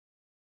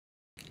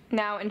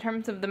Now, in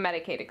terms of the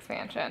Medicaid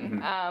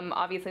expansion,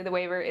 obviously the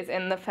waiver is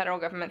in the federal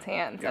government's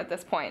hands at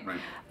this point. Right.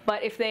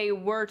 But if they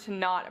were to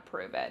not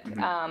approve it,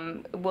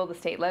 will the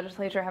state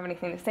legislature have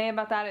anything to say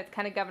about that? It's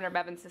kind of Governor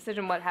Bevin's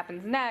decision what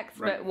happens next,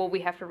 but will we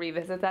have to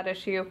revisit that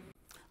issue?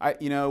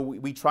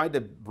 We tried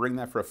to bring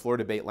that for a floor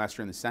debate last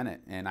year in the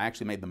Senate, and I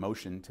actually made the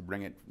motion to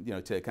bring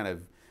it, to kind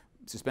of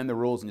suspend the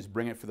rules and just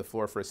bring it for the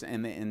floor for us.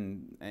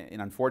 And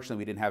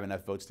unfortunately, we didn't have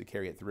enough votes to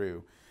carry it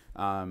through.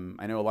 I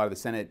know a lot of the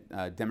Senate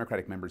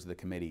Democratic members of the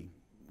committee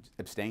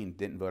abstained,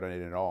 didn't vote on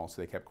it at all,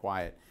 so they kept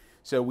quiet.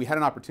 So we had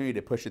an opportunity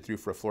to push it through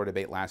for a floor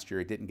debate last year.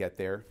 It didn't get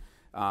there.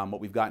 What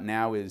we've got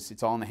now is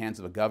it's all in the hands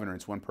of a governor.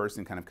 It's one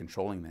person kind of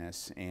controlling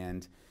this,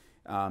 and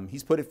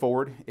he's put it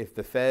forward. If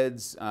the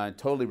feds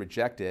totally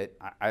reject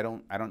it, I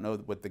don't know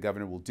what the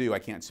governor will do. I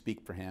can't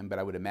speak for him, but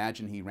I would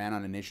imagine he ran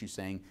on an issue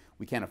saying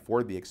we can't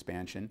afford the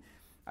expansion.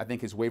 I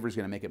think his waiver is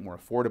going to make it more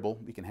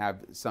affordable. We can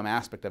have some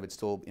aspect of it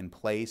still in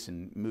place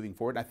and moving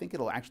forward. I think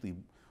it'll actually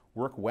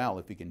work well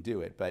if we can do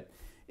it. But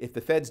if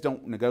the feds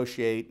don't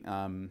negotiate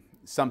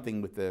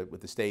something with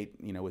the state,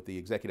 with the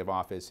executive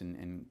office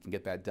and can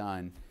get that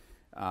done,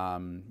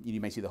 you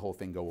may see the whole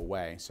thing go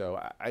away.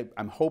 So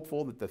I'm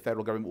hopeful that the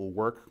federal government will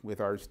work with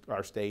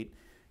our state,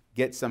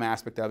 get some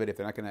aspect of it. If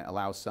they're not going to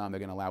allow some, they're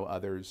going to allow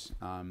others.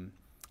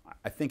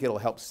 I think it'll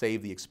help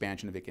save the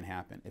expansion if it can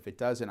happen. If it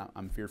doesn't,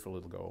 I'm fearful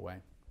it'll go away.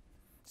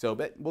 So,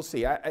 but we'll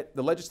see.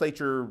 The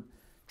legislature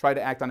tried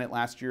to act on it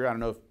last year. I don't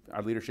know if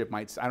our leadership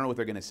might. I don't know what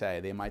they're going to say.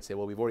 They might say,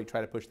 "Well, we've already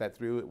tried to push that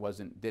through.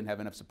 It didn't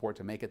have enough support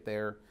to make it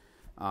there,"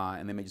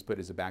 and they may just put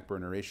it as a back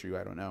burner issue.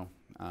 I don't know.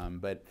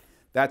 But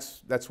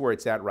that's where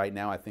it's at right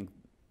now. I think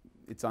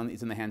it's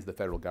in the hands of the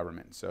federal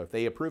government. So if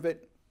they approve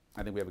it,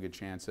 I think we have a good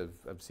chance of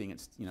seeing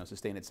it,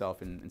 sustain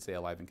itself and stay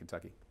alive in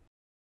Kentucky.